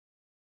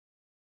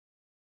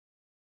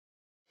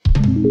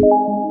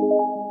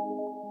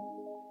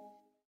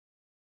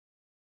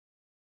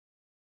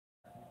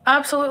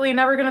Absolutely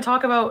never gonna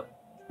talk about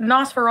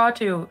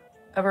Nosferatu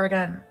ever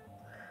again.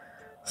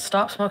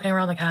 Stop smoking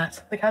around the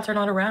cats. The cats are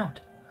not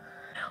around.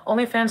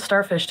 OnlyFans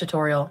starfish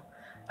tutorial.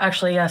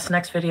 Actually, yes,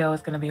 next video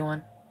is gonna be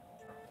one.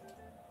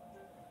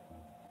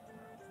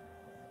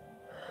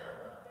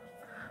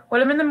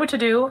 What I'm in the mood to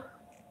do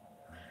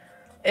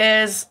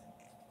is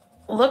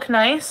look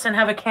nice and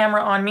have a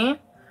camera on me,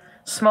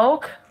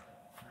 smoke,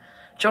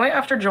 joint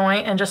after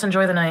joint, and just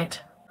enjoy the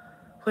night.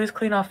 Please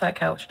clean off that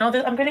couch. No,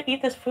 I'm gonna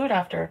eat this food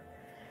after.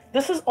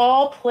 This is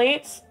all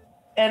plates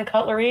and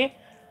cutlery,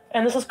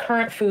 and this is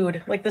current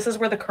food. Like, this is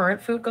where the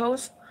current food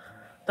goes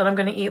that I'm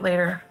gonna eat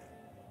later.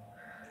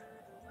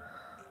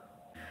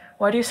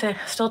 Why do you say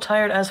still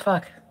tired as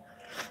fuck?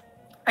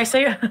 I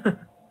say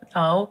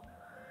no.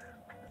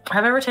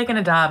 Have I ever taken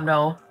a dab?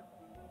 No.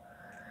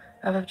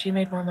 FFG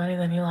made more money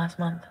than you last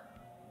month.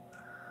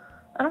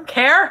 I don't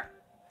care.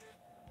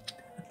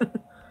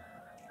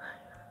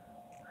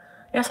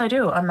 Yes, I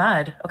do. I'm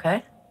mad.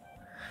 Okay.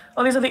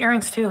 Oh, these are the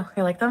earrings too.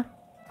 You like them?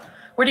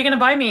 Where are you gonna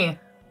buy me?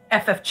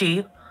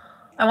 FFG.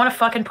 I want to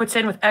fucking put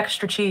in with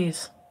extra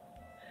cheese.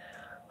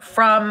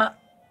 From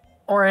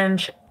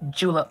Orange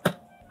Julep.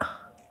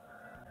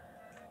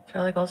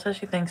 Charlie Gold says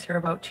she thinks you're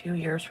about 2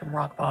 years from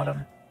rock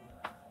bottom.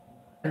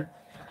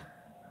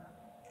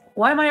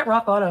 Why am I at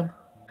rock bottom?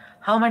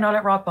 How am I not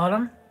at rock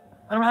bottom?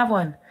 I don't have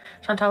one.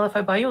 Chantal, if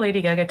I buy you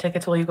Lady Gaga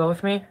tickets, will you go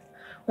with me?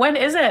 When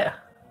is it?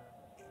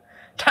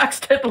 Tax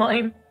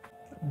deadline.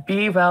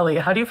 B Valley.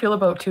 How do you feel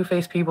about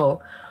two-faced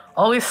people?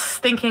 Always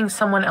thinking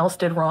someone else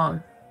did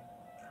wrong.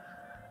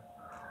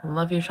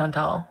 Love you,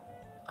 Chantal.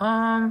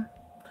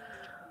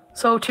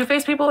 So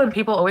two-faced people and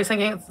people always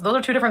thinking, those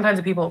are two different kinds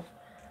of people.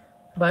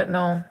 But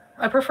no,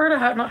 I prefer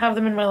to not have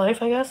them in my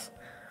life, I guess.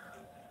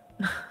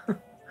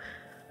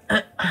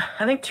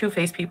 I think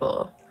two-faced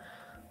people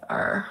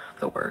are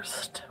the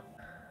worst.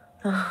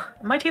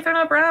 My teeth are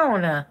not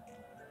brown.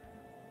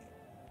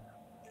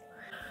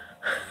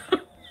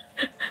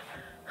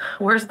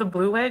 Where's the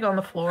blue egg on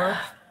the floor?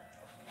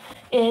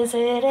 Is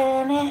it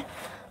any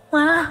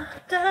wonder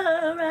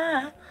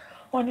I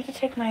wanted to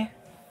take my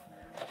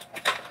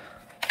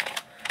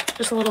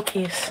just a little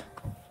piece.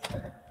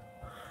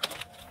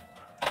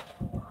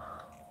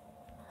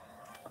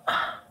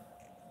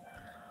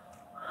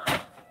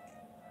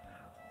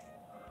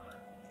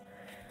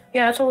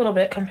 Yeah, it's a little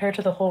bit compared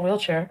to the whole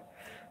wheelchair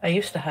I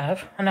used to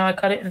have, and now I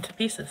cut it into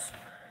pieces.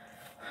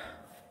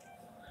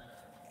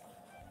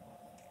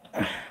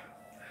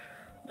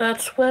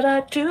 That's what I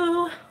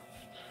do.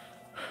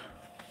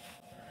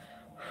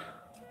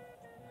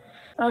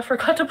 I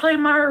forgot to play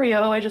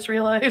Mario, I just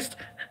realized.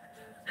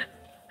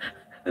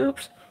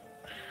 Oops.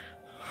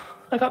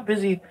 I got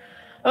busy.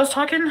 I was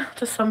talking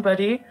to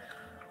somebody.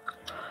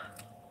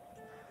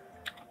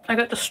 I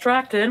got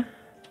distracted.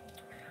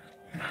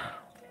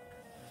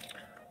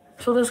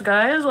 So this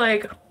guy is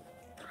like,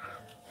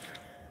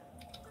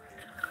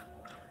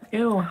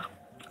 ew.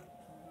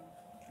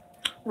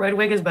 Red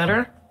wig is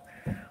better.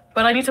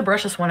 But I need to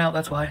brush this one out,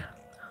 that's why.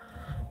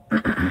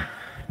 I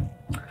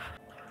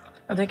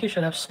think you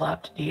should have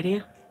slapped Dee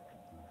Dee.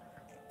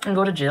 And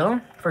go to jail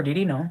for Dee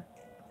Dee, no.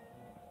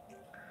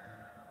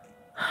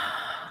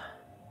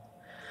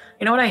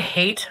 You know what I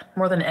hate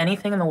more than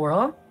anything in the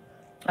world?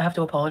 I have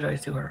to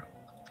apologize to her.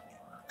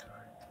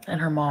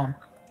 And her mom.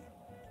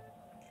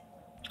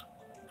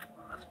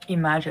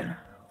 Imagine.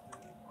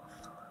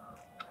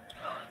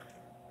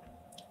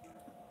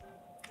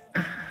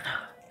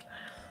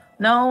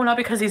 No, not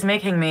because he's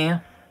making me.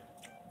 Are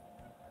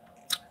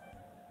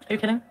you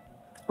kidding?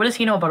 What does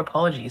he know about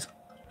apologies?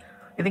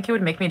 You think he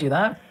would make me do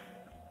that?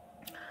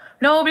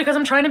 No, because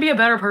I'm trying to be a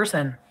better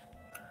person.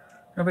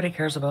 Nobody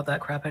cares about that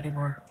crap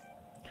anymore.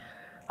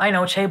 I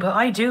know, Che, but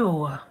I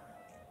do.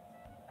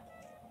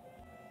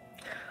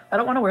 I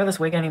don't want to wear this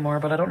wig anymore,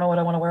 but I don't know what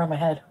I want to wear on my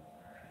head.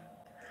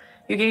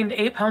 You gained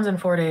 8 pounds in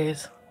 4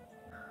 days.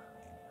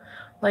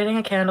 Lighting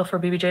a candle for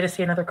BBJ to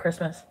see another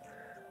Christmas.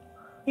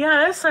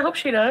 Yes, I hope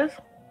she does.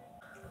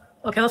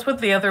 Okay, let's put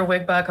the other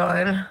wig back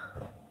on.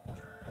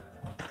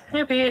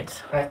 Hey,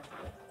 Pete. Hi.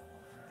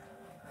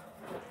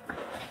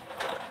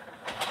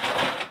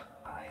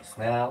 I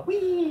smell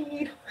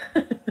weed.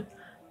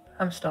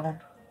 I'm stoned.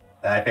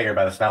 I figured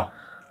by the smell.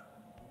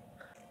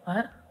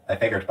 What? I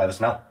figured by the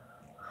smell.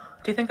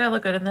 Do you think I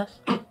look good in this?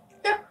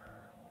 Yeah.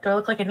 Do I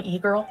look like an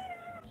e-girl?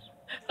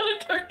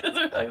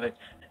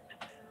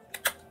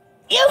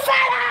 You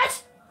fat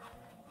ass!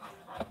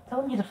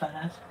 Tell me the fat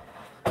ass.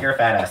 You're a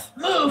fat ass.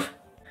 Move!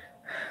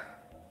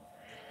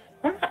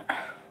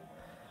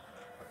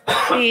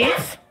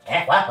 Please.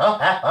 What?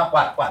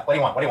 What? What do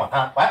you want? What do you want?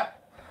 Huh? What?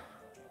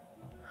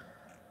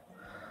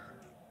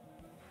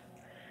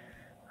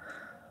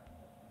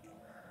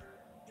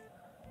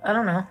 I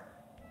don't know.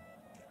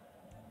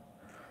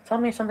 Tell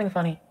me something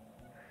funny.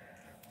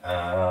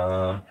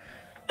 A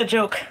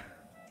joke,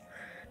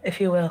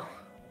 if you will.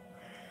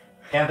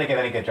 Can't think of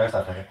any good jokes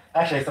off of it.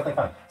 Actually, something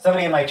funny.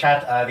 Somebody in my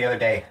chat the other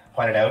day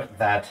pointed out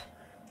that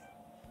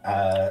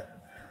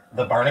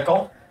the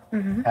barnacle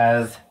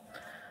has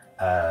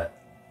the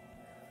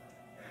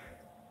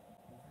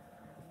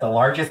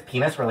largest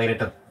penis related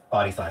to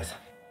body size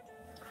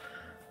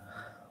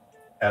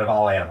out of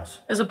all animals.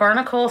 Is a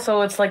barnacle,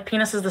 so it's like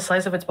penis is the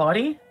size of its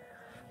body?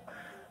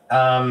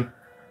 I don't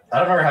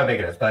remember how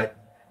big it is, but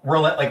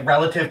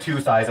relative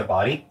to size of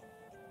body,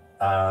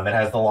 it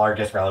has the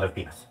largest relative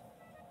penis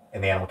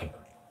in the animal kingdom.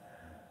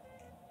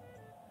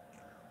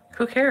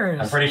 Who cares?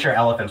 I'm pretty sure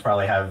elephants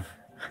probably have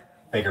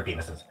bigger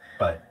penises,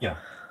 but you know.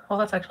 Well,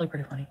 that's actually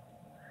pretty funny.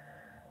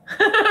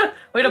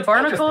 Wait, a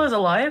barnacle is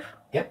alive?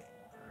 Yep.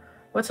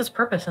 What's its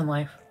purpose in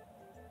life?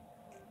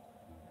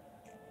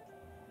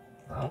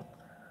 Well,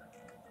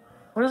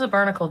 what does a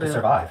barnacle do? To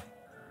survive.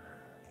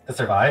 To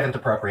survive and to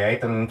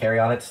procreate and carry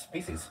on its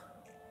species.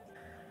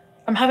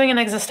 I'm having an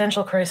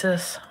existential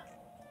crisis.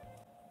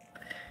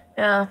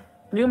 Yeah,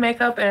 new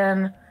makeup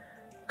and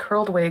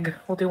curled wig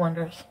will do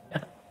wonders.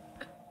 Yeah.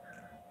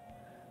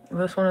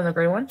 This one and the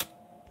gray one.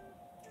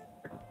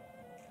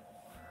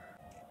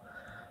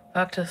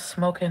 Back to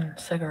smoking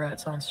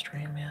cigarettes on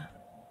stream, yeah.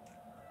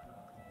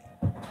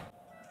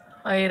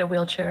 I ate a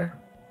wheelchair.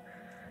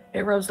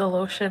 It rubs the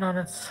lotion on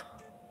its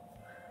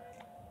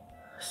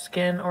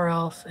skin or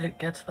else it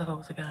gets the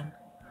hose again.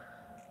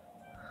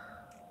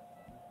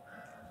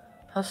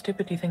 How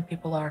stupid do you think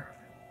people are?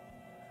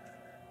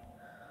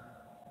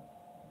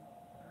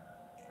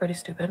 Pretty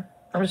stupid.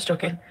 I'm just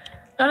joking.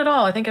 Not at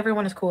all. I think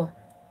everyone is cool.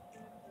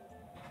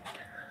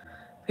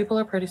 People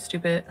are pretty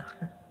stupid.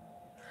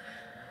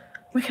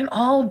 We can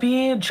all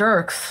be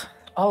jerks.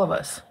 All of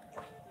us.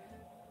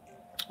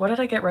 Why did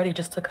I get ready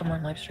just to come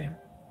on live stream?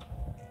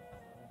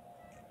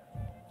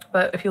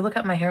 But if you look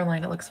at my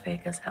hairline, it looks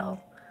fake as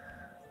hell.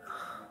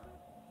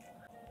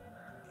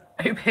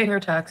 Are you paying your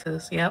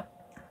taxes? Yep.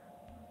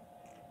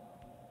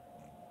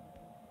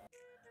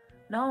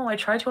 No, I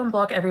tried to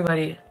unblock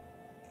everybody.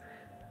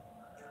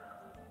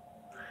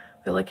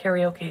 Feel like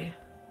karaoke.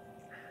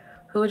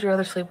 Who would you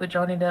rather sleep with,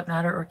 Johnny Depp,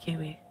 Natter, or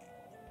Kiwi?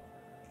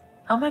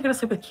 How am I gonna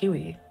sleep with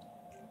Kiwi?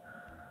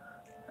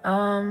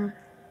 Espresso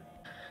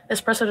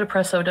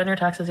Depresso, done your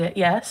taxes yet?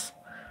 Yes.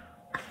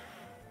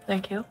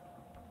 Thank you.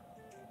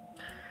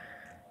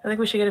 I think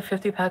we should get a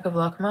 50-pack of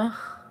Lakma.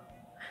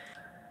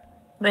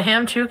 The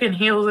ham chook and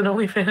heels and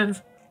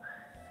OnlyFans.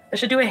 I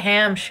should do a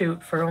ham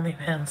shoot for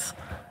OnlyFans.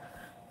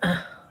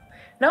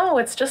 No,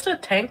 it's just a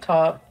tank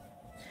top.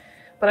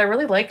 But I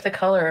really like the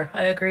color.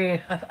 I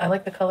agree. I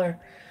like the color.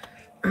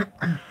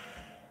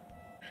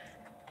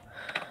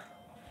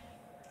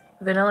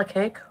 Vanilla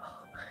cake.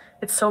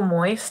 It's so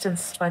moist and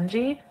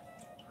spongy.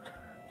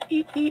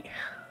 Eat, eat.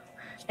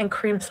 And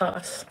cream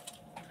sauce.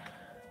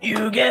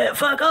 You get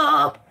fuck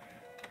up!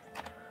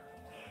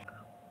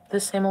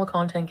 This same old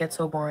content gets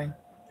so boring.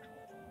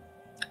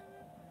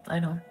 I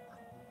know.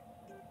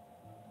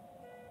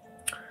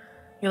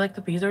 You like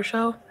the Beezer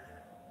show?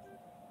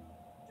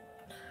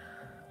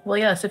 Well,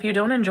 yes, if you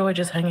don't enjoy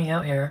just hanging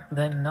out here,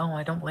 then no,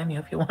 I don't blame you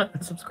if you want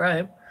to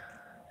subscribe.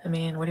 I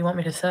mean, what do you want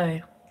me to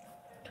say?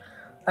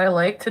 I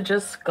like to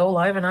just go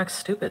live and act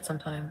stupid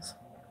sometimes.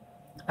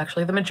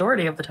 Actually, the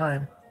majority of the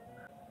time.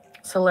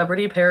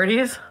 Celebrity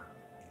parodies?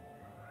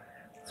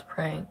 It's a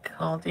prank.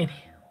 Oh, Dini.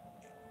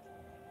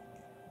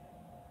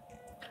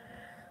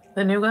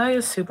 The new guy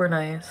is super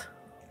nice.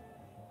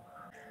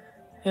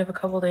 You have a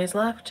couple days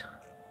left?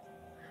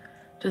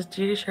 Does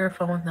Gigi share a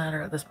phone with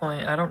Natter at this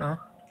point? I don't know.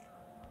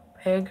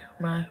 Peg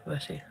my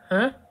pussy.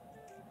 Huh?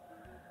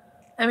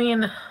 I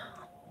mean,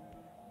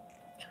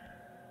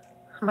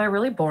 am I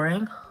really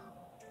boring?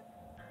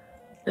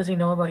 Does he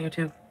know about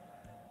YouTube?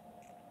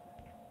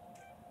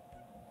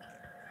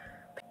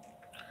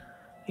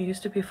 You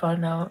used to be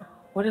fun now.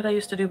 What did I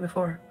used to do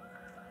before?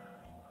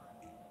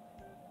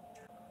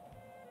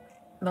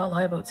 Not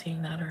lie about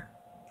seeing Natter.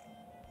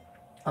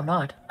 I'm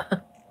not.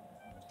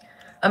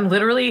 I'm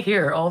literally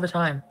here all the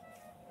time.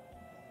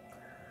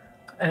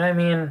 And I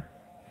mean,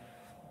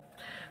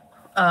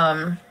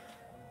 why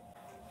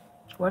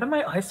are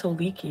my eyes so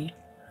leaky?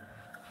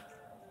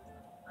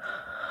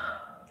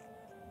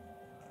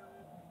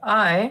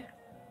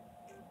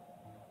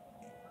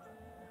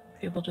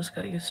 People just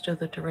got used to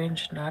the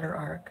deranged Natter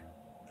arc.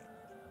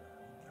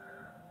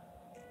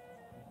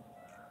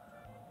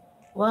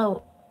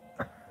 Well,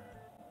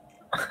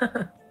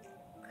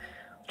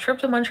 trip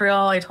to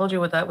Montreal, I told you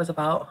what that was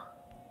about.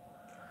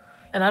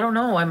 And I don't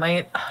know, I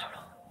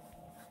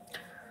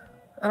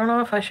don't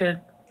know if I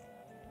should,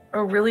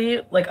 or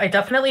really, like, I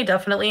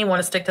definitely want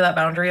to stick to that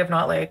boundary of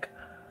not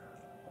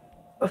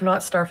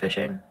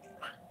starfishing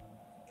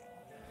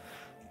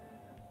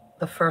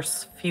the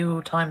first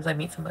few times I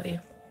meet somebody.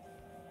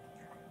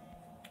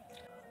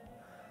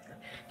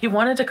 He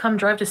wanted to come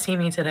drive to see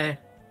me today.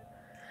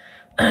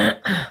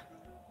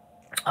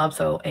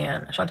 Abso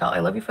and Chantal, I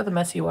love you for the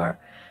mess you are.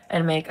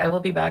 And Make, I will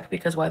be back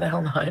because why the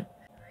hell not?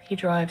 He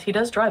drives. He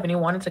does drive and he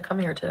wanted to come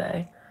here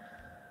today.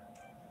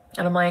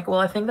 And I'm like, well,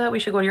 I think that we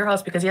should go to your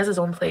house because he has his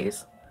own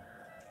place.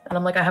 And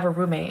I'm like, I have a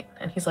roommate.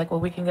 And he's like, well,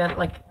 we can get,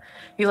 like,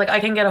 he's like, I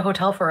can get a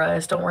hotel for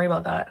us. Don't worry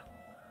about that.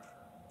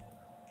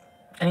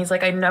 And he's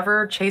like, I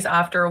never chase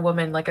after a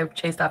woman like I've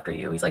chased after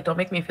you. He's like, don't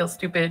make me feel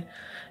stupid.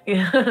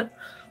 Yeah.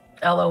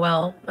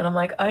 LOL. And I'm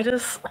like,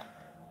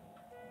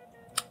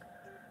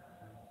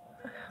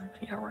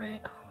 yeah,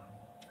 right.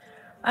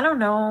 I don't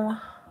know.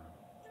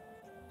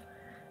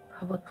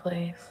 Public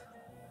place.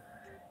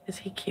 Is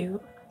he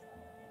cute?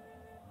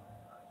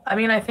 I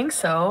mean, I think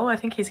so. I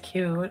think he's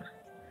cute.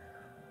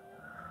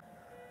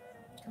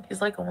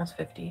 He's like almost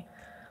 50.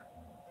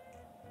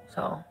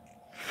 So.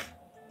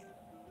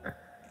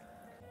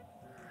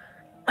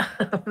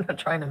 I'm not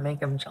trying to make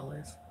him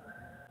jealous.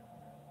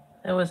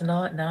 It was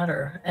not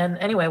Natter. And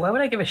anyway, why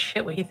would I give a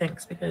shit what he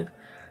thinks? Because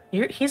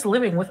he's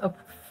living with a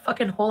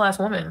fucking whole ass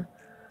woman.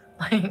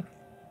 Like,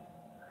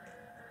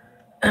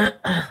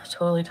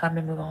 totally time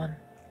to move on.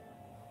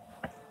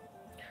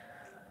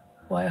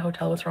 Why a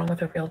hotel? What's wrong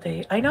with a real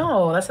date? I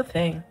know, that's the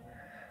thing.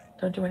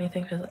 Don't do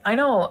anything physical. I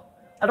know,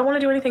 I don't want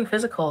to do anything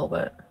physical,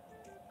 but...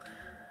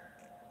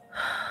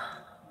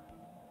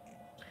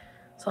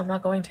 So I'm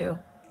not going to.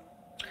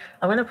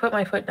 I'm going to put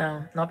my foot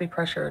down, not be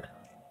pressured.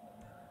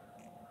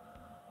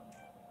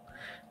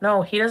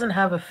 No, he doesn't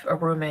have a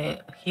roommate.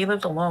 He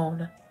lives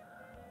alone.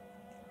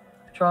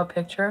 Draw a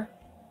picture.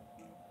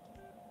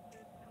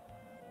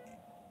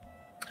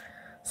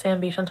 Sam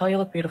B. Chantal, you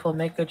look beautiful.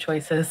 Make good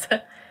choices.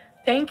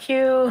 Thank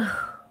you.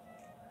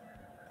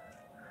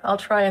 I'll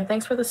try, and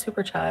thanks for the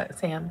super chat,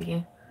 Sam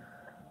B.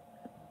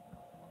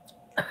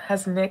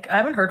 Has Nick... I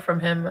haven't heard from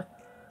him.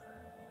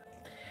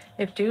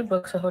 If dude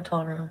books a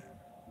hotel room,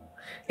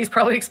 he's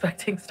probably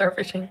expecting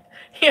starfishing.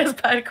 He has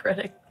bad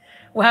credit.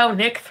 Wow,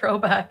 Nick,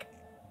 throwback.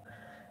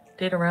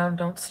 Date around,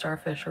 don't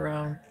starfish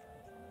around.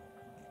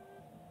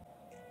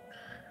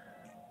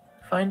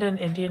 Find an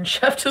Indian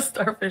chef to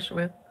starfish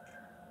with.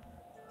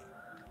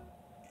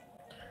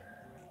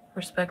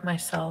 Respect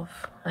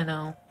myself. I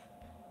know.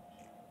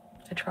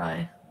 I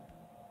try.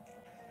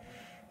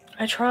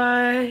 I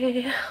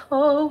try.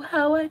 Oh,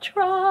 how I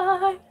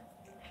try.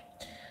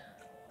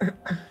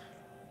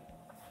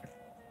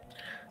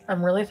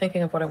 I'm really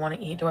thinking of what I want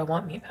to eat. Do I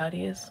want meat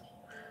patties?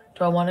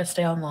 Do I want to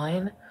stay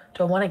online?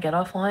 Do I want to get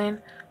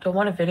offline? Do I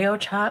want to video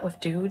chat with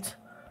dudes?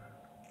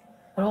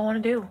 What do I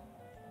want to do?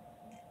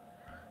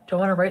 Do I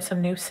want to write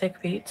some new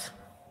sick beats?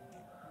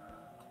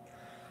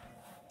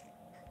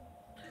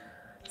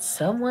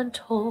 Someone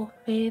told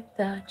me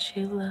that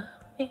you love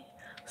me.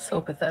 So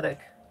pathetic.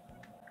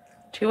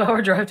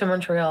 2-hour drive to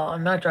Montreal.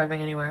 I'm not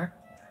driving anywhere.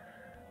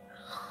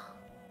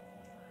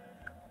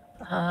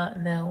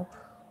 No.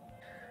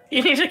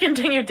 You need to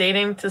continue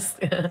dating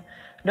to...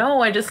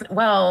 No,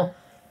 well...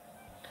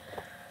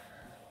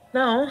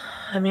 No.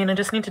 I mean, I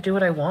just need to do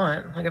what I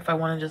want. Like, if I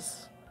want to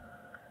just...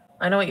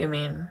 I know what you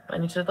mean. I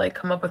need to, like,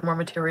 come up with more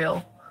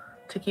material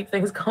to keep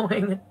things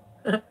going.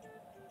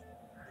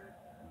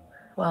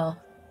 Well,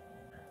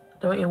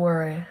 don't you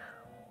worry.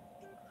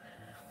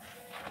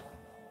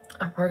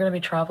 We're going to be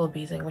travel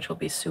beezing, which will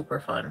be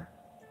super fun.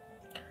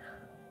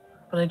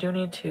 But I do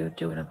need to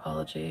do an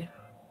apology.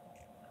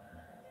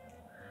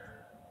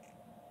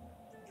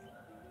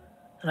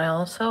 And I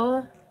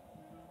also...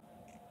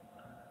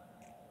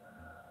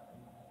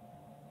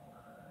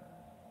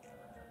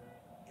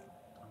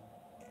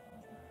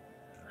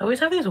 I always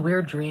have these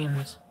weird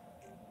dreams.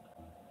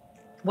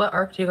 What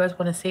arc do you guys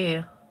want to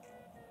see?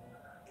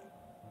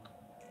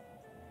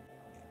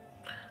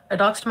 I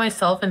doxed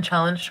myself and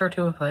challenged her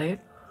to a fight.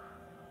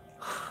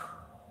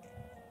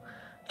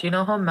 Do you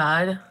know how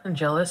mad and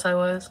jealous I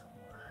was?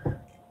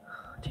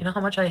 Do you know how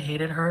much I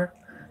hated her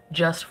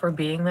just for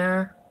being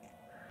there?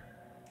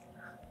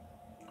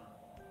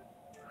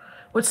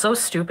 What's so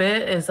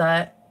stupid is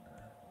that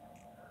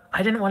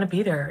I didn't want to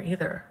be there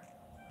either.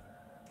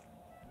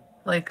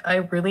 Like, I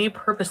really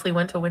purposely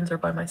went to Windsor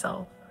by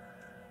myself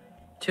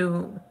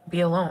to be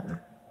alone.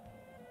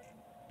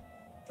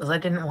 Because I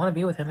didn't want to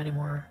be with him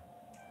anymore.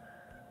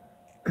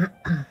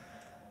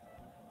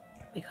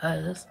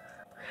 Because...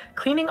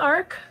 Cleaning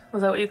arc?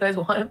 Was that what you guys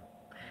want?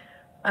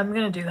 I'm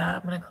gonna do that.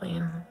 I'm gonna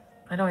clean.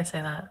 I know I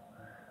say that.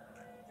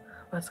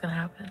 What's gonna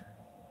happen?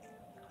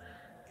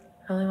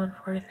 Only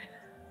 140.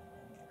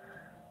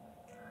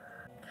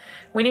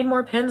 We need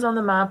more pins on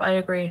the map, I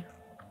agree.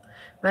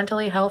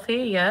 Mentally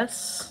healthy,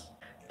 yes.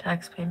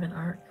 Tax payment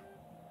arc.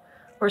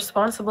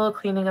 Responsible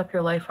cleaning up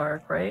your life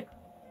arc, right?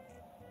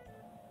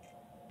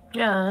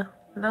 Yeah,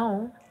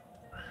 no.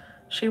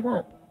 She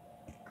won't.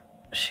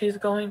 She's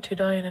going to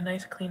die in a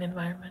nice, clean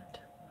environment.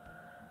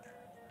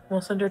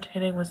 Most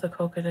entertaining was the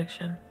coke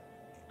addiction.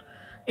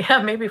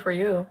 Yeah, maybe for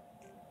you.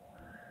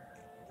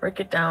 Break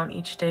it down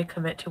each day,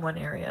 commit to one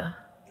area.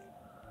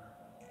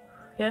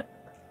 Yep,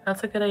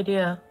 that's a good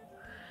idea.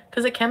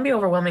 Because it can be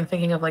overwhelming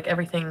thinking of like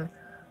everything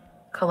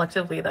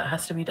collectively that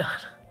has to be done.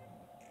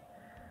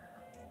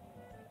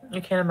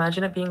 You can't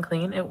imagine it being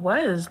clean. It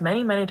was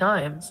many, many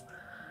times.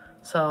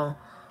 So,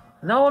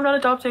 no, I'm not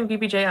adopting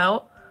BBJ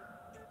out.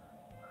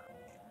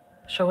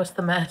 Show us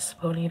the mess,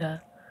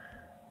 Bonita.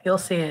 You'll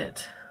see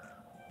it.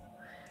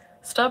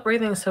 Stop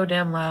breathing so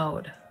damn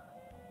loud.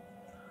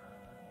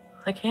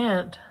 I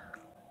can't.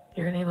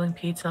 You're enabling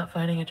Pete's not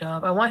finding a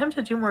job. I want him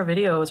to do more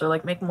videos or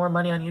like make more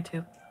money on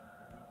YouTube.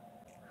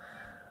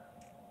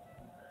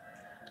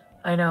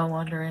 I know,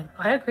 wandering.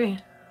 I agree.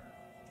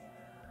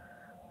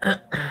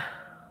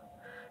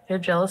 You're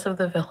jealous of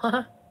the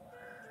villa?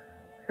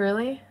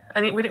 Really?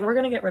 I mean, we're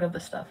gonna get rid of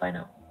this stuff, I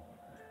know.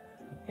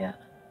 Yeah,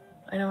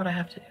 I know what I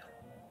have to do.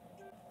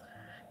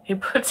 He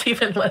puts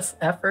even less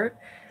effort.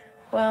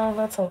 Well,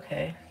 that's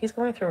okay. He's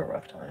going through a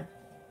rough time.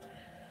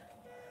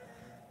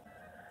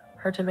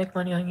 Hard to make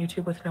money on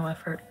YouTube with no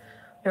effort.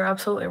 You're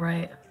absolutely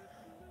right.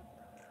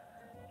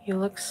 You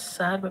look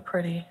sad but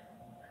pretty.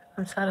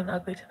 I'm sad and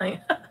ugly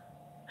tonight.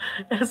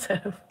 As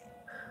if.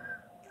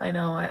 I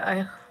know,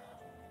 I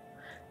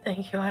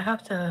thank you. I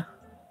have to...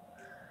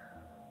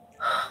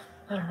 I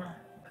don't know.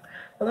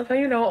 I love how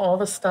you know all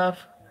the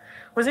stuff.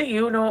 Was it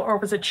you, no, or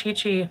was it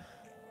Chi-Chi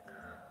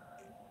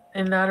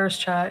in Natter's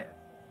chat?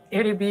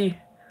 Itty B.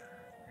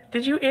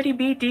 Did you itty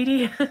B, Dee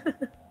Dee?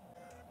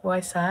 Why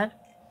sad?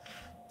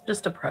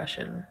 Just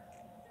depression.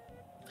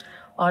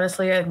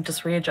 Honestly, I'm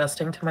just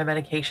readjusting to my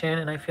medication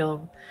and I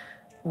feel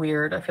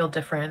weird. I feel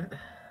different.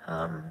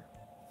 And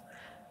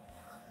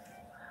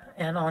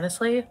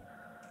honestly,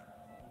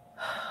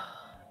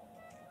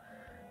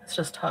 it's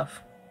just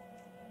tough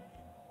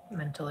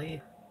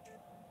mentally.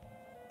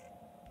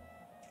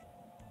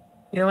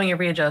 You know when you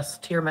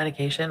readjust to your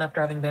medication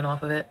after having been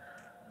off of it?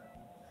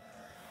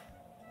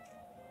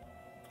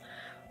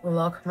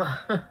 Welcome.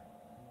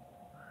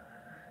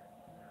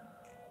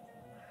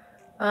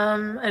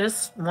 I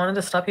just wanted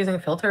to stop using a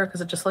filter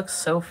because it just looks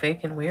so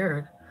fake and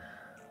weird,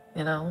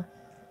 you know?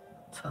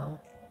 So,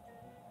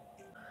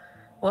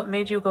 what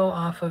made you go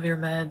off of your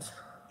meds?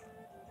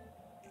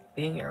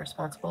 Being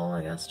irresponsible,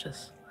 I guess,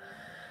 just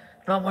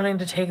not wanting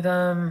to take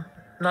them,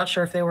 not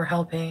sure if they were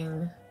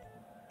helping.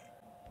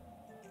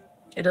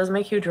 It does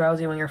make you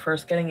drowsy when you're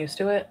first getting used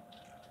to it.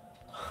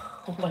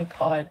 Oh my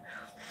god.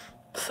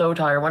 So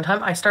tired. One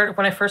time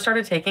when I first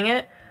started taking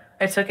it,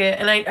 I took it,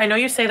 and I know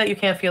you say that you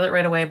can't feel it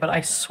right away, but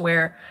I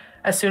swear,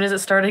 as soon as it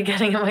started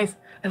getting in my...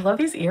 I love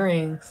these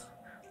earrings.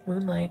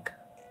 Moonlight.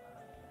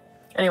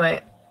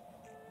 Anyway,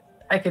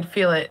 I could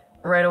feel it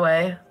right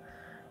away.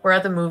 We're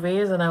at the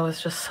movies, and I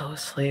was just so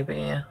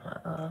sleepy.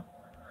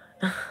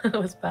 It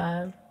was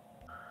bad.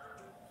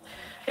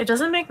 It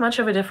doesn't make much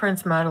of a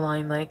difference,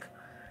 Madeline. Like,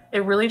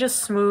 it really just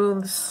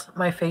smooths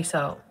my face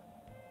out.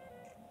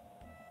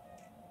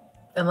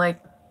 And,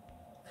 like,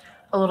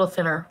 a little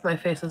thinner. My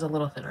face is a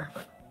little thinner,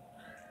 but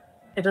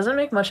it doesn't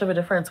make much of a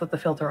difference with the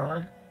filter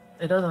on.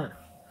 It doesn't.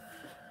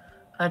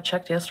 I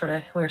checked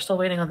yesterday. We were still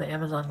waiting on the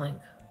Amazon link.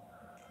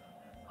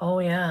 Oh,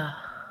 yeah.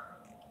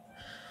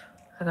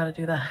 I gotta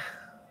do that.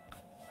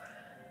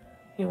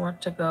 You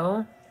want to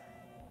go?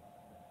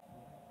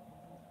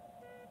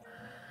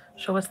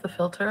 Show us the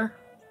filter.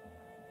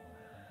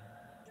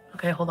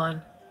 Okay, hold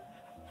on.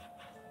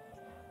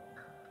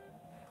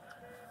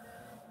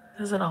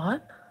 Is it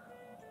on?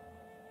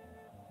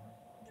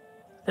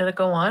 Did it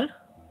go on?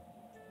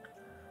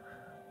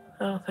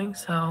 I don't think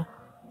so.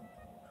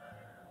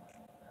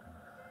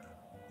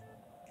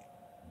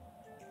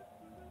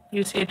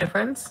 You see a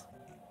difference?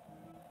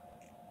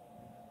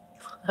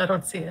 I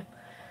don't see it.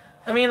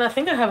 I mean, I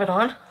think I have it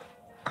on.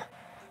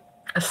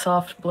 A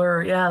soft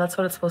blur. Yeah, that's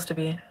what it's supposed to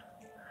be.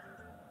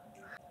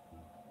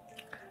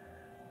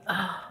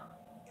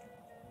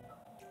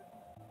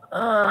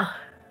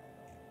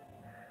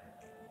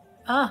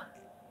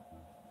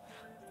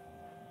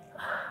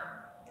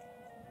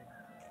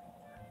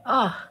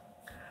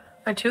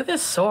 My tooth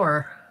is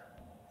sore.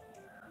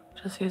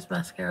 Just use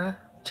mascara.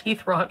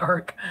 Teeth rot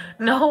arc.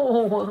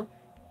 No!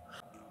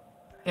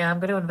 Yeah, I'm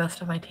gonna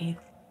invest in my teeth.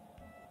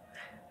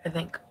 I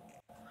think.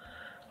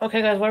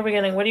 Okay, guys, what are we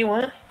getting? What do you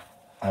want?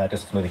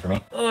 Just a smoothie for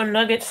me. Oh,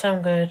 nuggets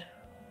sound good.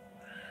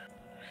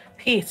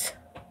 Pete.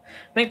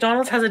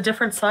 McDonald's has a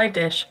different side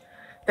dish.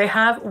 They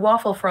have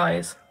waffle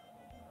fries.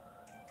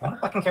 I don't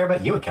fucking care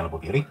about you, Accountable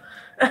Beauty.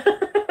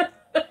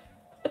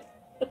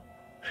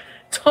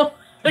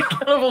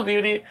 Accountable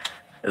Beauty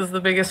is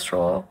the biggest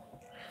troll.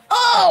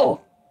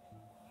 Oh!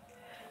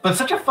 But it's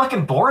such a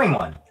fucking boring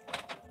one.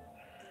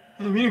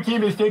 You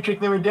can't be steak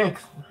chick never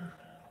dicks.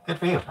 Good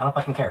for you. I don't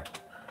fucking care.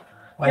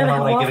 Why Yeah, the they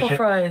hell have would I give a waffle shit?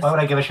 fries. Why would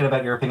I give a shit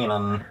about your opinion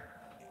on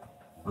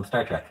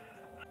Star Trek?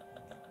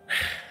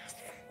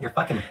 You're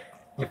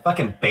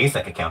fucking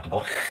basic,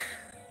 Accountable.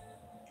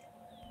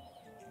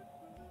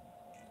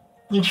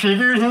 You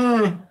triggered,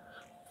 huh?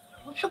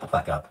 Shut the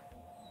fuck up.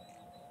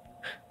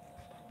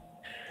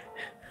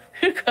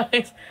 You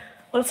guys,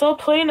 let's all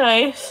play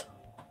nice.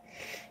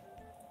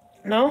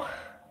 No?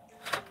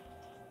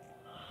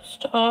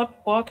 Stop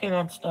walking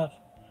on stuff.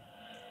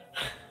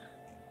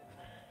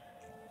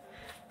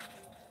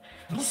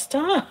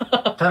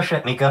 Stop. Tough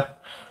shit, Nika.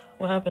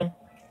 What happened?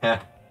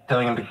 Yeah,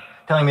 telling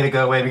me to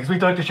go away because we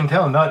talked to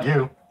Chantel, not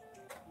you.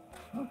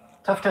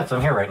 Tough tits,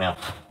 I'm here right now.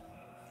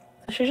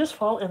 Did she just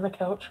fall in the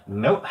couch?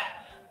 Nope.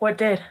 What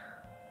did?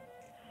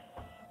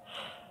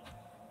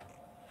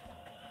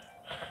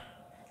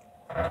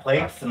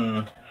 Plates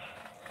and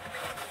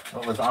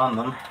what was on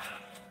them.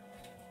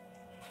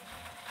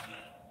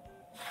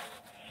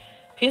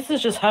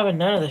 Pizza's just having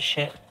none of this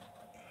shit.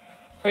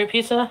 Right,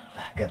 Pizza?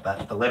 Get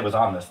that. The lid was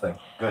on this thing.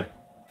 Good.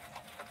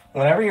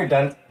 Whenever you're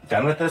done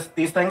done with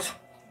these things,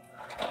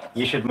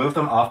 you should move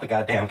them off the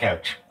goddamn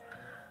couch.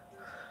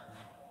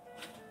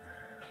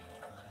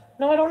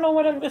 No, I don't know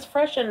what it's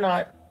fresh and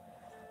not.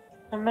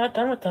 I'm not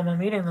done with them.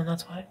 I'm eating them,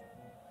 that's why.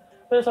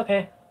 But it's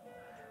okay.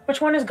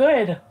 Which one is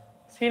good?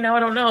 See, now I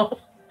don't know.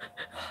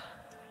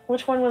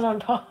 Which one was on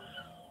top?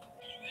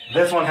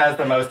 This one has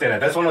the most in it.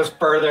 This one was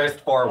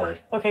furthest forward.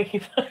 Okay,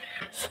 keep that.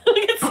 Look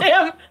at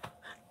Sam.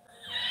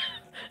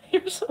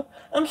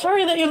 I'm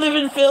sorry that you live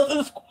in filth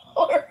and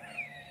squalor.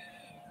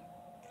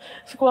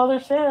 Squalor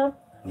Sam.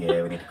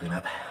 Yeah, we need to clean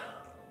up.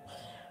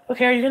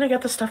 Okay, are you gonna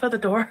get the stuff at the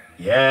door?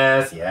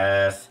 Yes,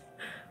 yes.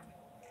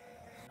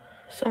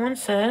 Someone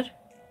said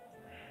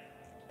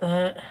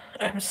that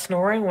I'm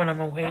snoring when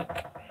I'm awake.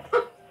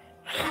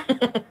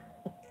 They're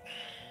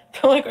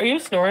like, are you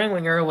snoring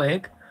when you're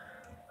awake?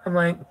 I'm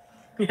like,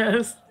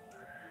 yes.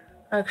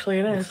 Actually,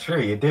 it is. It's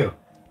true, you do.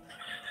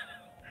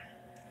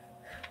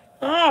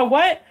 Ah,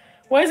 what?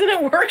 Why isn't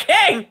it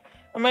working?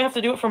 I might have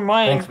to do it from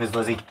mine. Thanks, Miss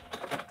Lizzie.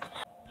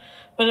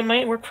 But it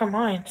might work from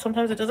mine.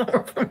 Sometimes it doesn't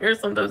work from here,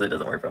 sometimes it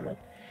doesn't work from mine.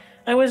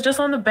 I was just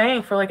on the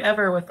bank for like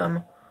ever with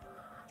them.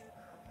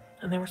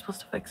 And they were supposed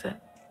to fix it.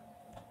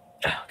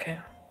 Okay,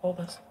 hold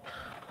this.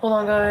 Hold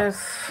on,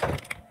 guys.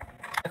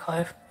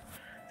 Clive.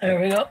 There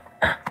we go.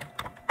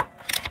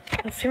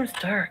 It seems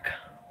dark.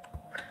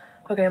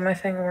 Okay, my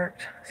thing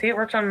worked. See, it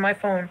worked on my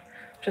phone.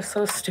 Just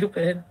so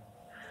stupid.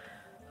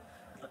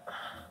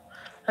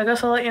 I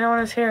guess I'll let you know when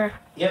it's here.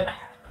 Yep.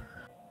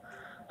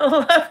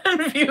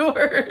 11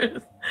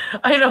 viewers.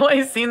 I know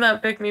I've seen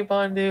that pick me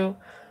Bondu.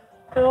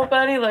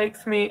 Nobody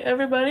likes me.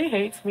 Everybody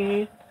hates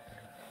me.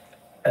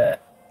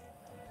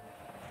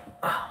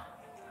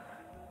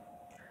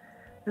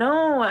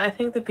 No, I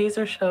think the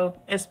Beezer show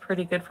is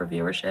pretty good for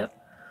viewership.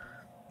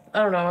 I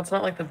don't know, it's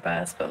not like the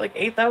best, but like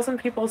 8,000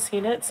 people have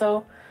seen it,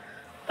 so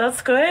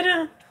that's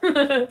good.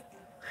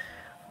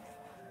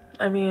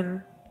 I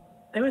mean,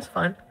 it was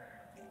fun.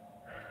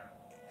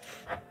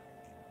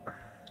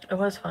 It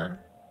was fun.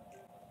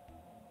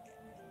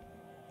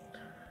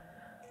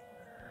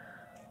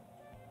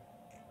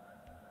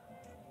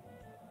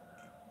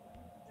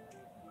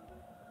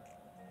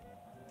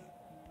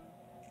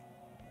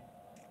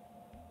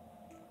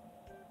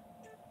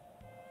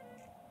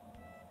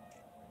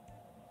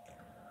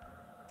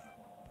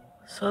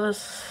 So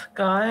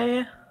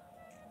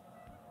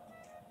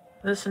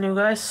this new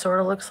guy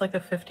sort of looks like a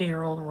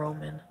 50-year-old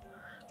Roman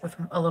with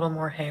a little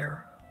more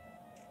hair.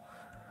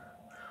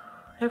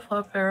 Hey,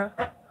 Flopera.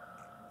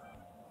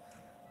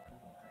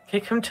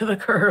 Kick him to the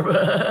curb.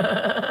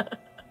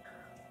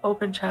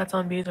 Open chats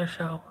on Beezer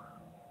show.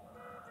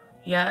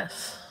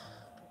 Yes.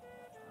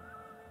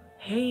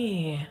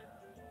 Hey.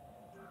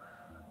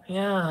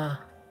 Yeah.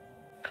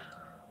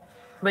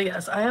 But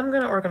yes, I am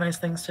gonna organize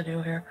things to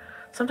do here.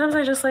 Sometimes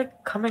I just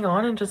like coming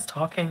on and just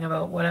talking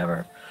about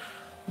whatever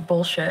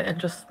bullshit and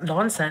just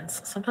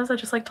nonsense. Sometimes I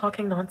just like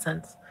talking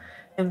nonsense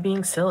and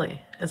being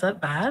silly. Is that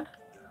bad?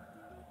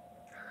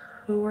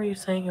 Who were you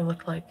saying you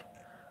looked like?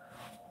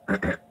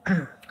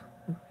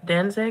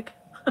 Danzig?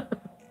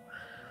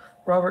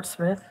 Robert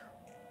Smith?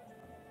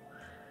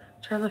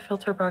 Turn the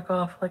filter back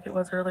off like it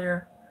was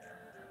earlier.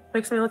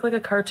 Makes me look like a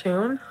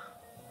cartoon.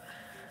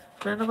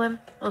 Mandolin?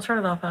 I'll turn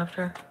it off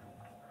after.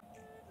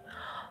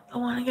 I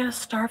want to get a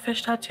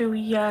starfish tattoo.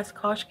 Yes,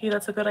 Koshki,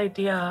 that's a good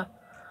idea.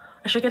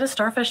 I should get a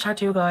starfish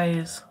tattoo,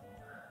 guys.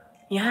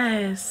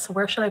 Yes.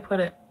 Where should I put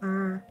it?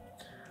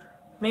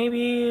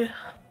 Maybe...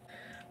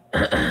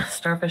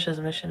 Starfish is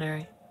a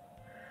missionary.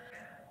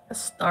 A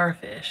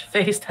starfish.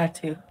 Face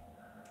tattoo.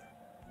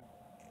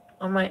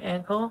 On my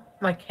ankle?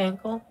 My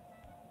cankle?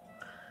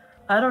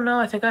 I don't know.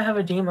 I think I have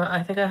edema.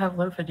 I think I have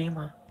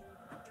lymphedema.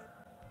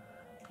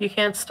 You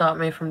can't stop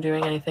me from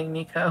doing anything,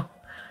 Nico.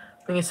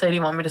 When you say, do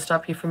you want me to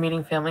stop you from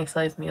eating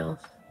family-sized meals?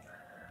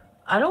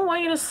 I don't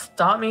want you to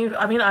stop me.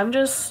 I mean, I'm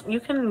just... You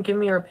can give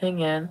me your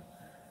opinion.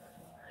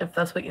 If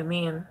that's what you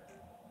mean.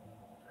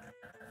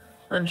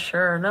 Then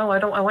sure. No, I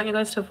don't. I want you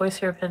guys to voice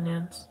your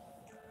opinions.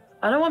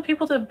 I don't want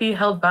people to be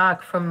held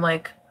back from,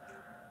 like,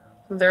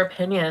 their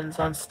opinions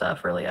on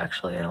stuff, really,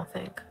 actually, I don't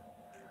think.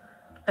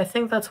 I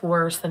think that's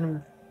worse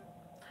than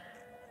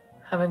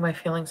having my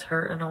feelings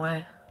hurt in a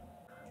way.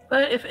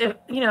 But if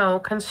you know,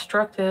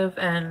 constructive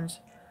and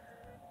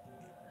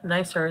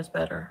nicer is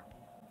better.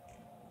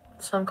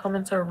 Some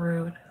comments are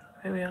rude.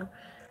 Maybe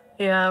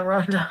yeah,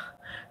 Rhonda.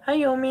 Hi,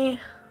 Yomi.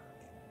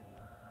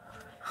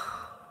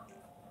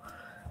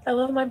 I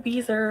love my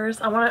Beezers.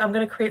 I'm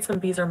gonna create some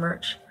Beezer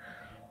merch.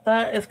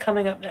 That is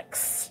coming up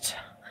next.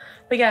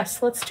 But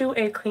yes, let's do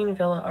a clean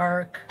villa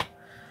arc.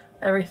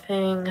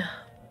 Everything.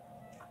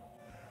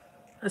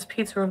 Is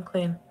Pete's room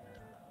clean?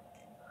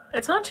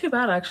 It's not too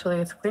bad, actually.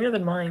 It's cleaner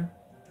than mine.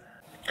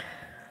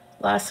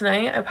 Last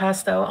night, I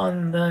passed out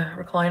on the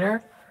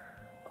recliner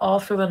all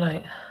through the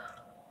night.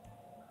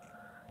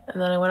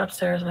 And then I went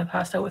upstairs and I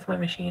passed out with my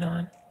machine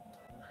on.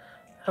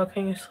 How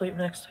can you sleep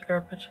next to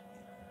garbage?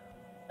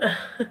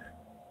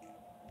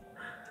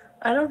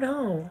 I don't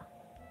know.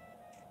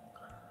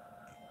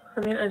 I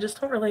mean,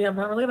 I'm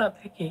not really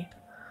that picky.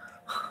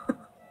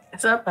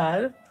 Is that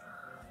bad?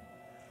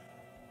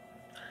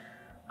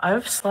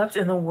 I've slept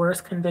in the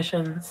worst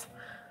conditions.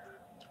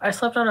 I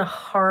slept on a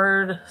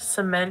hard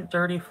cement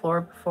dirty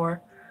floor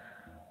before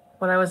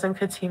when I was in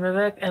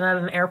Katimavik and at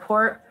an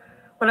airport.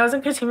 When I was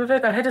in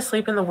Katimavik, I had to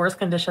sleep in the worst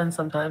conditions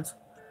sometimes.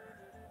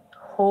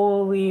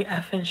 Holy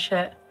effing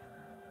shit.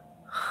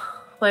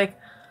 Like,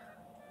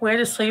 we had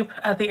to sleep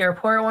at the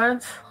airport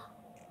once,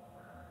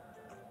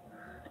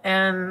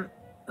 and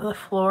the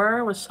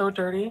floor was so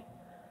dirty.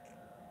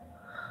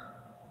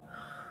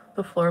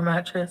 The floor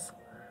mattress.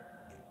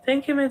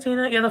 Thank you,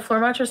 Medina. Yeah, the floor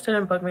mattress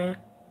didn't bug me.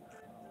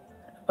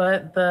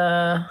 But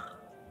I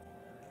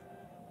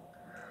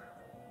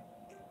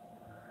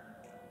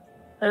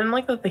didn't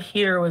like that the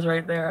heater was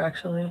right there,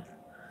 actually.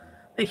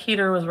 The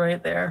heater was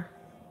right there.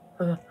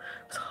 It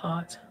was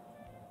hot.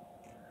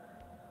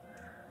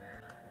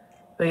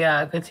 But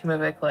yeah,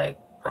 Katimavik, like,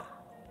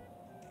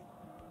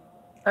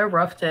 I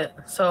roughed it.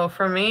 So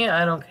for me,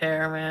 I don't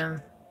care,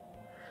 man.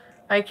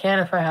 I can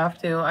if I have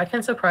to. I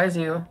can surprise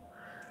you.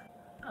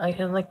 I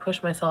can, like,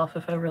 push myself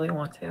if I really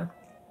want to.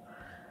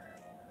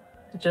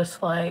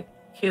 Just like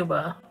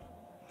Cuba.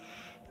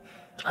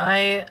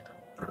 I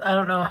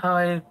don't know how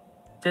I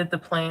did the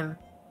plane.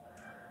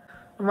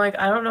 I'm like,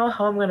 I don't know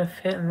how I'm gonna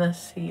fit in this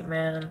seat,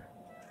 man.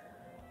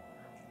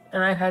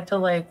 And I had to,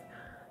 like,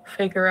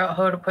 figure out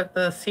how to put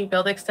the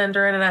seatbelt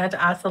extender in, and I had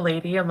to ask the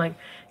lady, I'm like,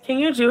 can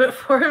you do it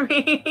for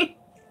me?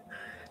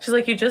 She's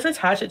like, you just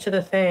attach it to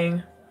the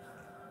thing.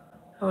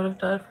 I would have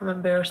died from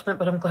embarrassment,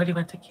 but I'm glad you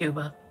went to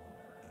Cuba.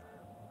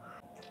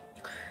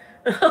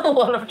 A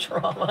lot of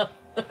trauma.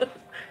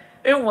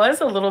 It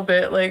was a little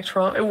bit like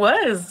trauma. It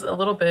was a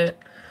little bit.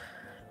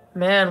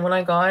 Man, when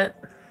I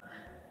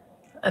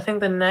think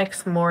the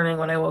next morning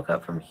when I woke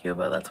up from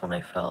Cuba, that's when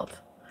I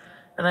felt.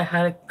 And I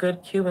had a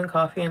good Cuban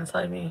coffee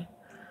inside me.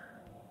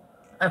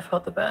 I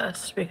felt the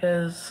best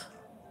because,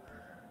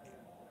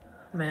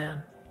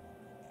 man.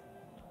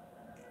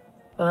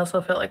 But I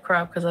also felt like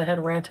crap because I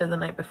had ranted the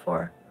night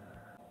before.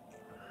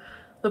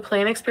 The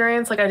plane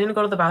experience, like, I didn't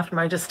go to the bathroom.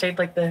 I just stayed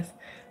like this.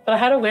 But I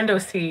had a window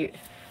seat.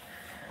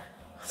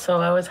 So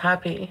I was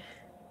happy.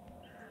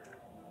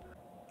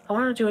 I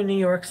want to do a New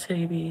York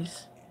City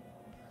bees.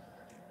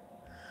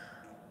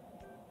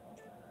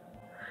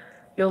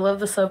 You'll love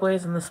the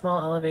subways and the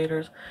small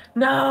elevators.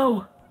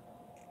 No!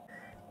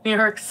 New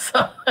York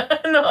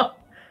no.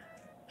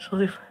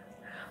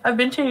 I've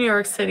been to New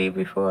York City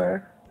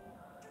before.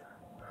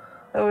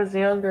 I was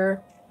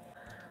younger.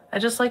 I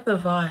just like the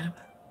vibe.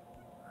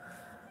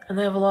 And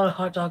they have a lot of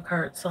hot dog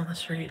carts on the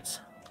streets.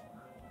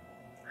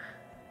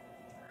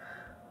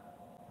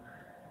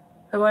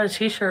 I bought a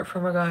t-shirt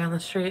from a guy on the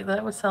street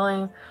that was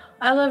selling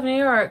I love New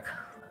York.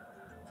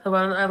 So I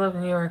bought an I love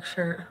New York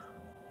shirt.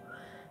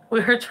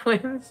 We were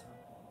twins.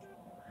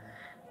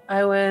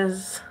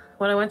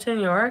 When I went to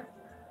New York,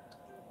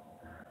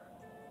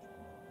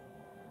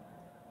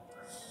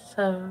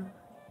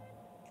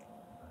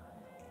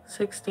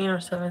 16 or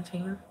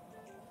 17.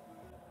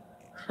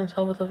 Can't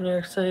tell with New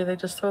York City, they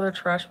just throw their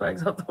trash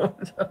bags out the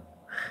window.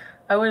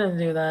 I wouldn't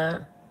do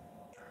that.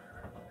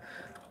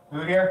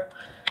 Food here?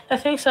 I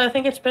think so. I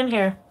think it's been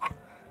here.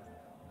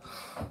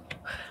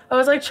 I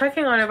was like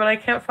checking on it, but I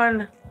can't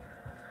find.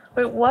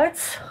 Wait,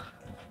 what?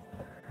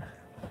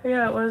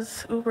 Yeah, it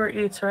was Uber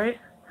Eats, right?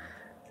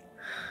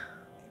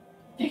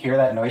 Do you hear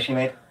that noise she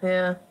made?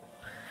 Yeah.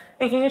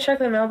 Hey, can you check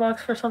the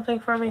mailbox for something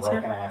for me, too?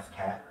 Broken ass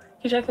cat.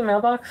 Can you check the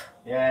mailbox?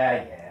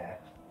 Yeah.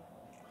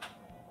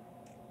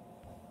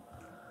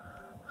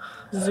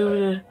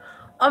 Zooted.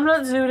 I'm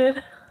not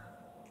zooted.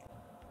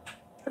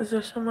 Is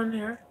there someone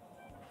here?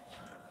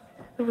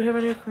 Do we have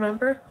a new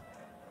member?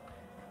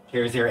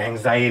 Here's your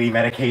anxiety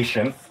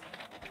medication.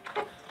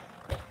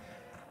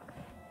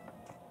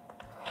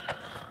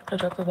 I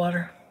dropped the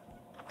water.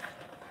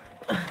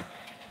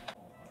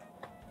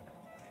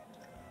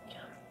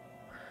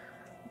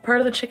 Part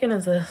of the chicken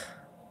is this.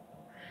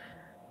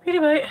 Beauty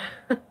bite.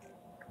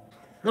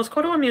 Let's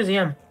go to a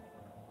museum.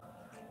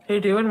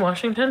 They do in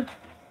Washington?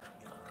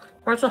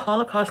 Where's the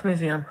Holocaust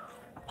Museum?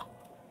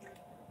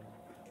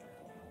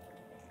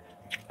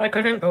 I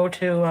couldn't go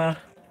to,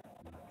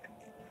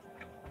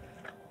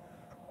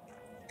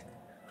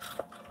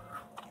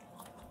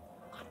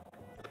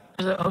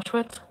 is it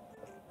Auschwitz?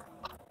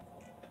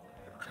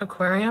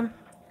 Aquarium?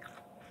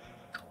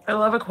 I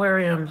love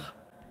aquariums.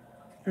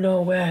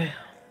 No way.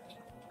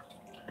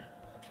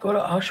 Go to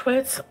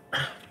Auschwitz?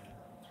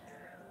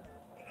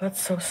 That's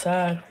so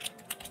sad.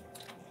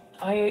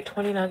 I ate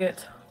 20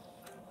 nuggets.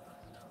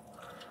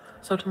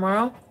 So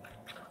tomorrow,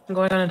 I'm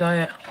going on a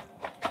diet.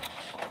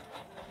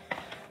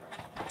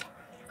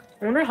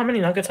 I wonder how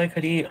many nuggets I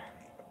could eat.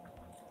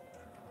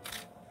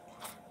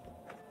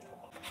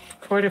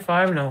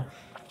 45? No.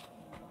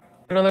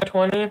 Another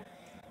 20?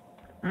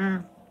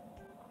 It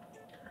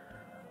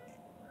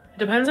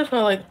depends if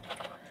I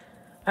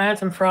had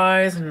some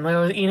fries and I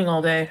was eating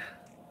all day.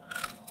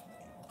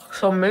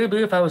 So maybe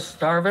if I was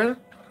starving,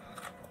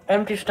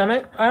 empty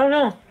stomach, I don't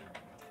know.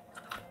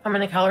 How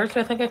many calories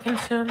do I think I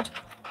consumed?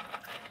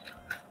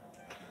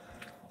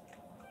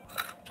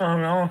 I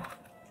don't know.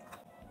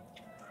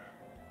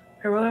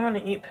 I really want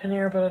to eat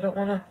paneer, but I don't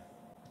want to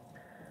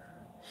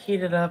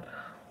heat it up.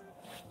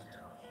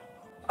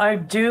 I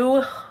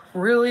do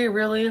really,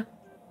 really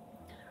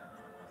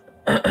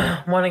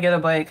want to get a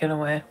bike in a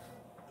way.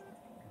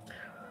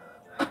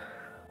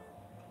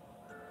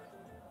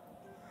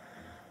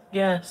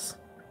 Yes.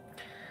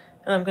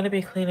 And I'm going to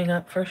be cleaning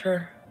up for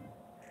sure.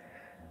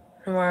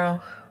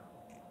 Tomorrow.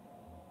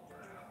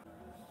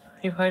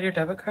 You hide your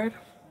debit card?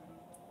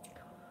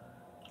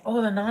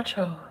 Oh, the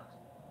nacho.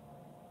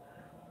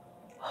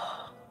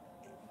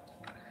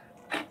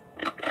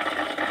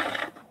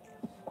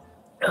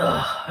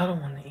 Ugh, I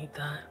don't want to eat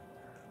that.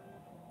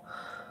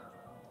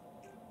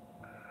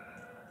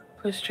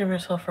 Please stream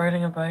yourself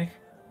riding a bike.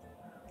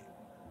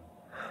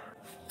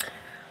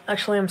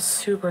 Actually, I'm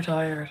super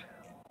tired.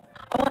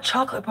 I want a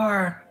chocolate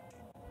bar.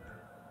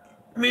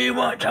 Me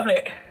want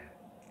chocolate.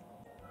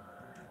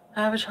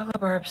 I have a chocolate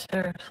bar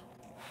upstairs.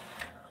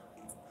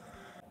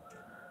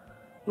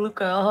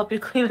 Luca, I'll help you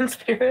clean in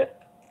spirit.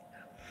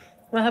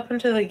 What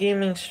happened to the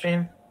gaming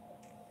stream?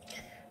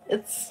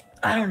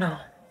 I don't know.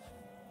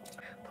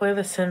 Play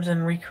The Sims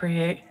and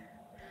recreate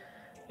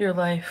your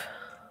life.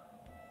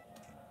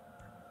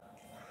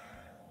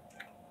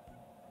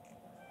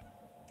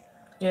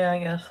 Yeah, I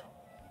guess.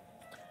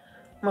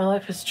 My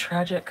life is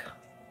tragic.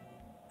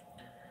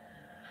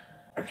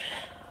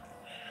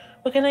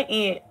 What can I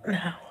eat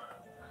now?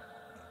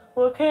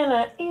 What can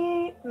I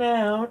eat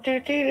now?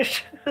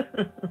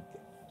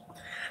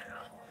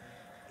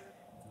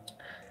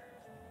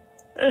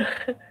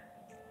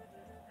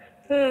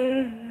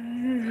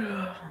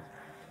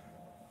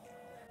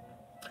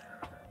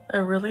 I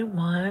really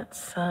want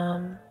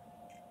some.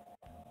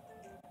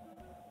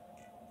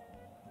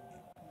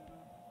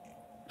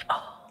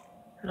 Oh,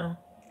 no.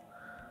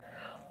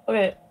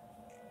 Okay.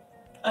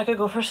 I could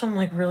go for some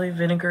like really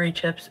vinegary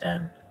chips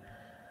and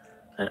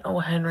an O.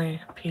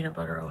 Henry peanut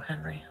butter O.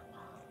 Henry.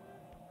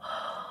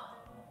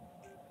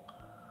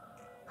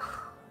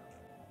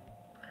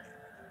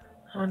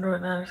 I wonder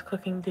what Nana's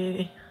cooking,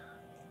 Dee.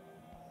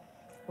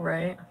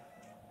 Right?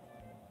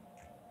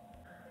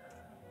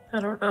 I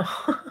don't know.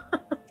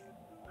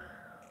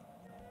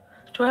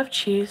 Do I have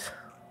cheese?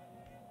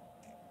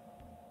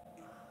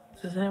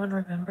 Does anyone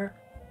remember?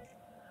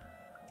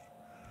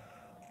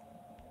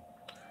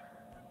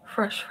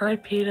 Fresh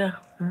fried pita.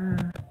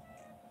 I'm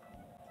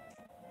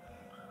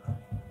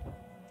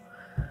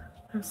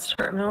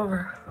starting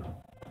over.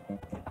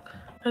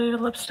 I need a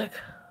lipstick.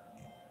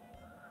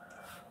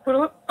 I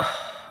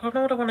don't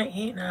know what I want to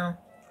eat now.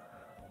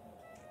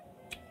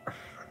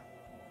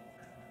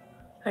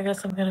 I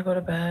guess I'm gonna go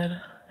to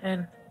bed.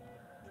 And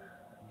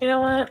you know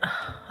what?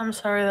 I'm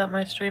sorry that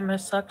my stream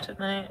has sucked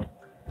tonight.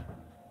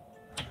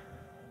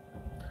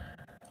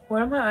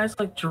 Why are my eyes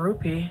like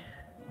droopy?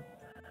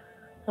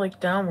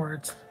 Like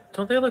downwards.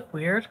 Don't they look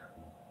weird?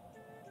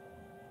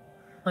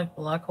 Like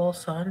black hole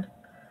sun?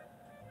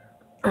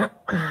 We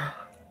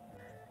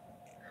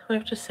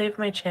have to save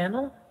my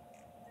channel?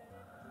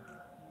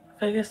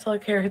 I guess I'll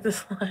carry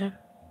this line.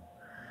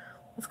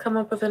 Let's come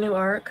up with a new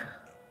arc.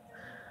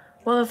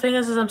 Well, the thing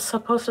is I'm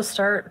supposed to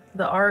start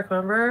the arc,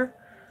 remember?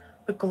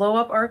 The glow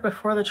up arc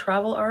before the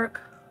travel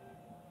arc.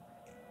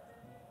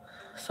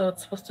 So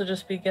it's supposed to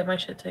just be get my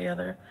shit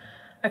together.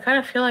 I kind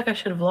of feel like I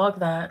should vlog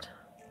that.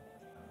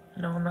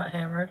 No, I'm not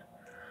hammered.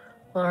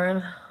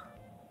 Lauren,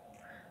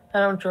 I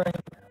don't drink.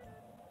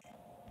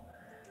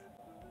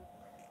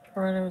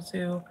 Toronto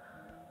Zoo.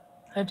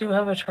 I do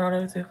have a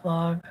Toronto Zoo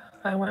vlog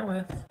I went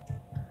with.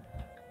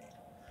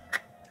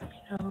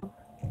 You know.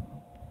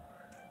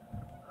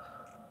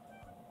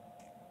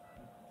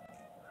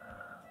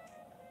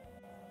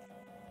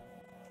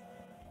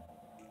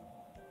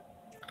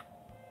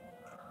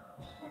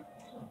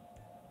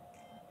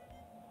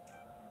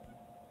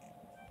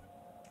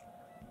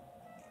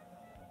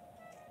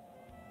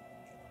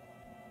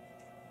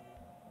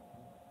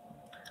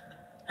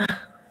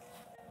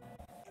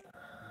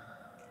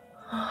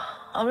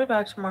 I'll be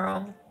back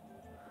tomorrow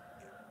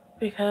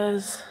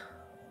because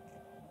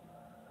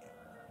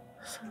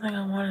something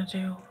I want to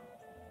do.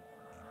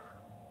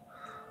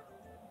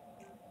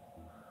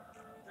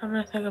 I'm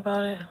gonna think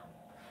about it.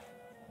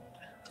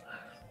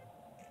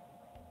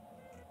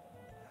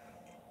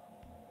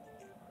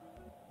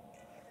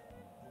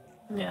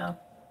 Yeah.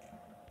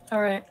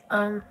 Alright,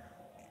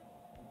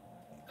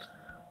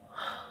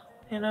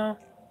 you know,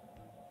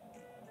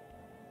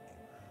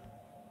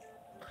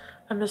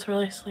 I'm just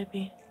really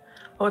sleepy.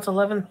 Oh, it's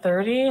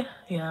 11:30?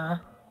 Yeah.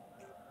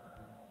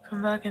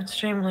 Come back and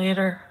stream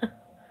later.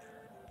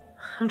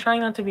 I'm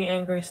trying not to be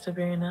angry,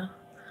 Stabirina.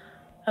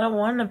 I don't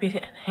want to be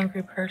an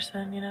angry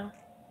person, you know?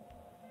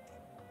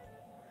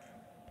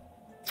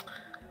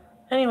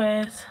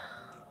 Anyways.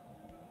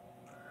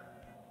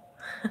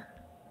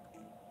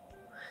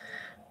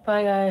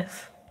 Bye,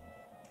 guys.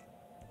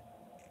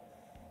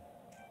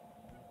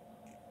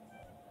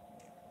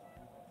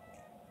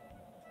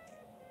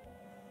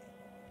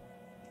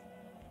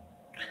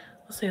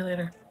 I'll see you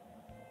later.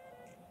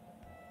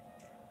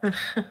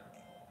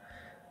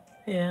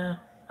 Yeah,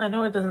 I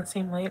know it doesn't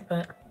seem late,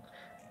 but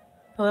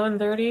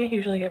 11:30,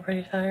 usually get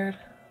pretty tired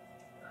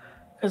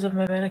because of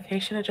my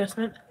medication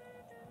adjustment.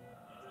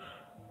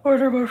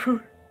 Order more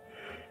food.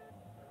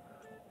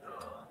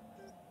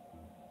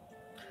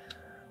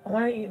 I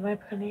want to eat my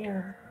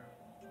paneer.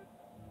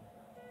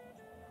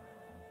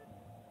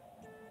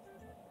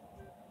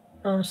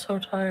 I'm so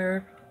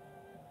tired.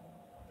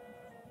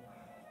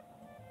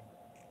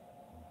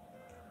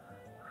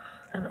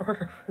 And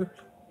order food.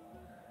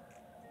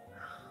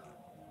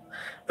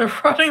 The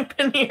rotting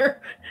paneer.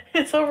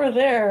 It's over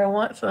there. I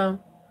want some.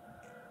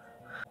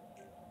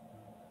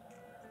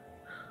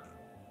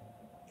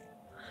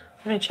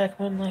 Let me check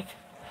one, like.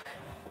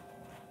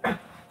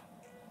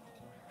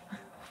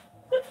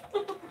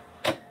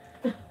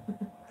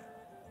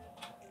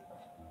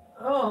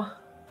 Oh,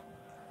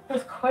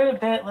 there's quite a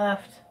bit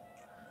left.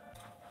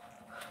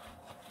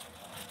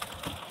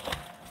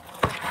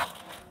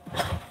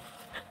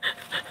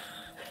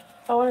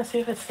 I want to see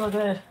if it's still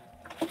good.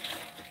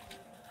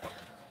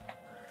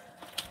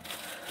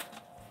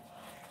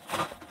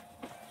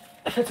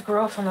 If it's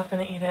gross, I'm not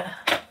going to eat it.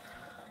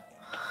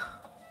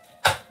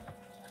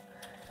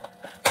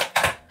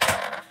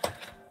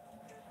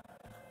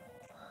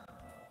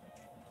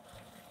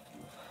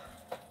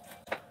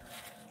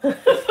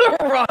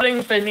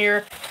 Rotting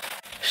paneer.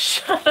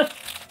 Shut up.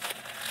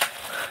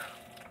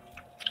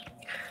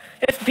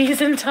 It's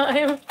bees in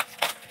time.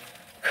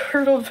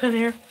 Curdled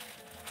paneer.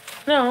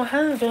 No, it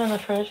hasn't been in the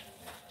fridge.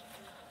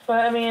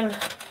 But I mean,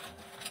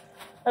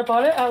 I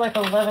bought it at like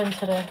 11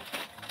 today.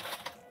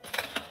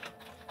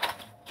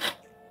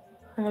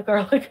 And the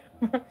garlic.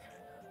 Let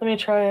me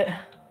try it.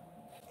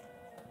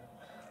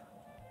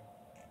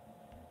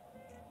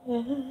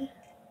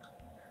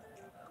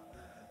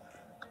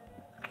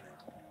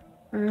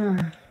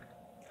 Mmm.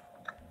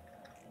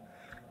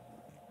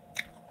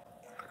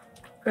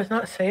 It's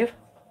not safe.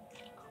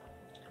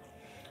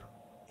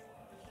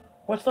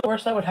 What's the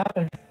worst that would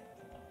happen?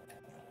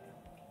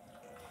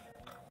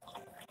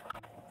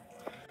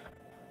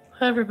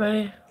 Hi,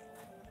 everybody.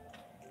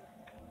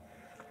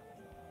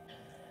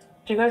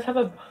 Do you guys have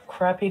a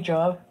crappy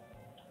job?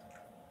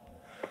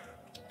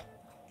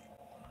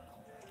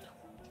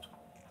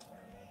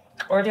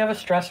 Or do you have a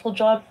stressful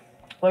job?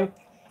 Like,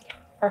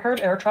 I heard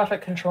air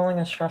traffic controlling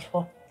is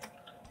stressful,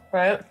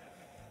 right?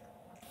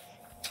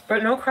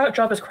 But no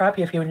job is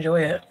crappy if you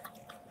enjoy it.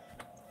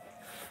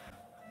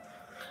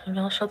 And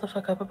y'all shut the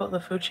fuck up about the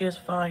food. She is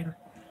fine.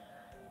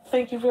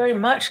 Thank you very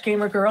much,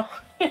 gamer girl.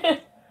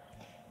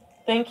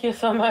 Thank you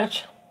so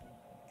much.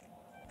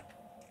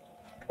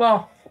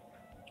 Well,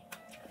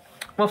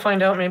 we'll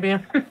find out maybe.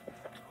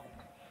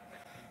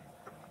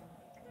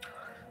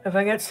 If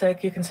I get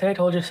sick, you can say I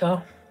told you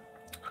so.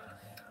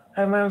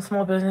 I have my own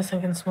small business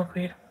and can smoke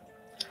weed.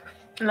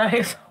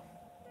 Nice.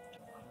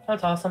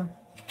 That's awesome.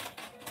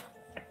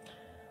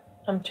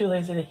 I'm too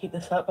lazy to heat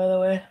this up, by the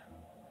way.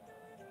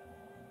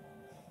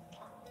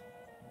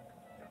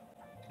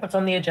 What's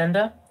on the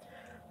agenda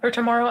for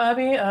tomorrow,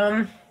 Abby?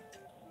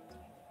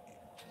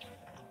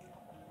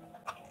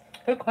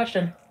 Good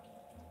question.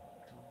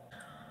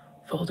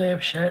 Full day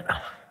of shit.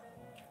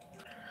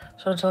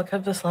 So until I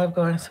keep this live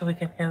going so we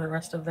can hear the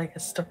rest of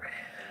Vegas story.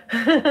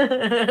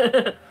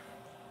 Yeah,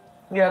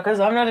 because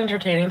I'm not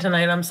entertaining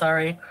tonight. I'm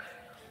sorry.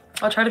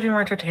 I'll try to be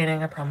more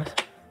entertaining, I promise.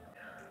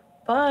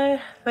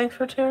 Bye. Thanks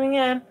for tuning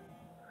in.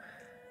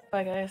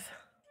 Bye, guys.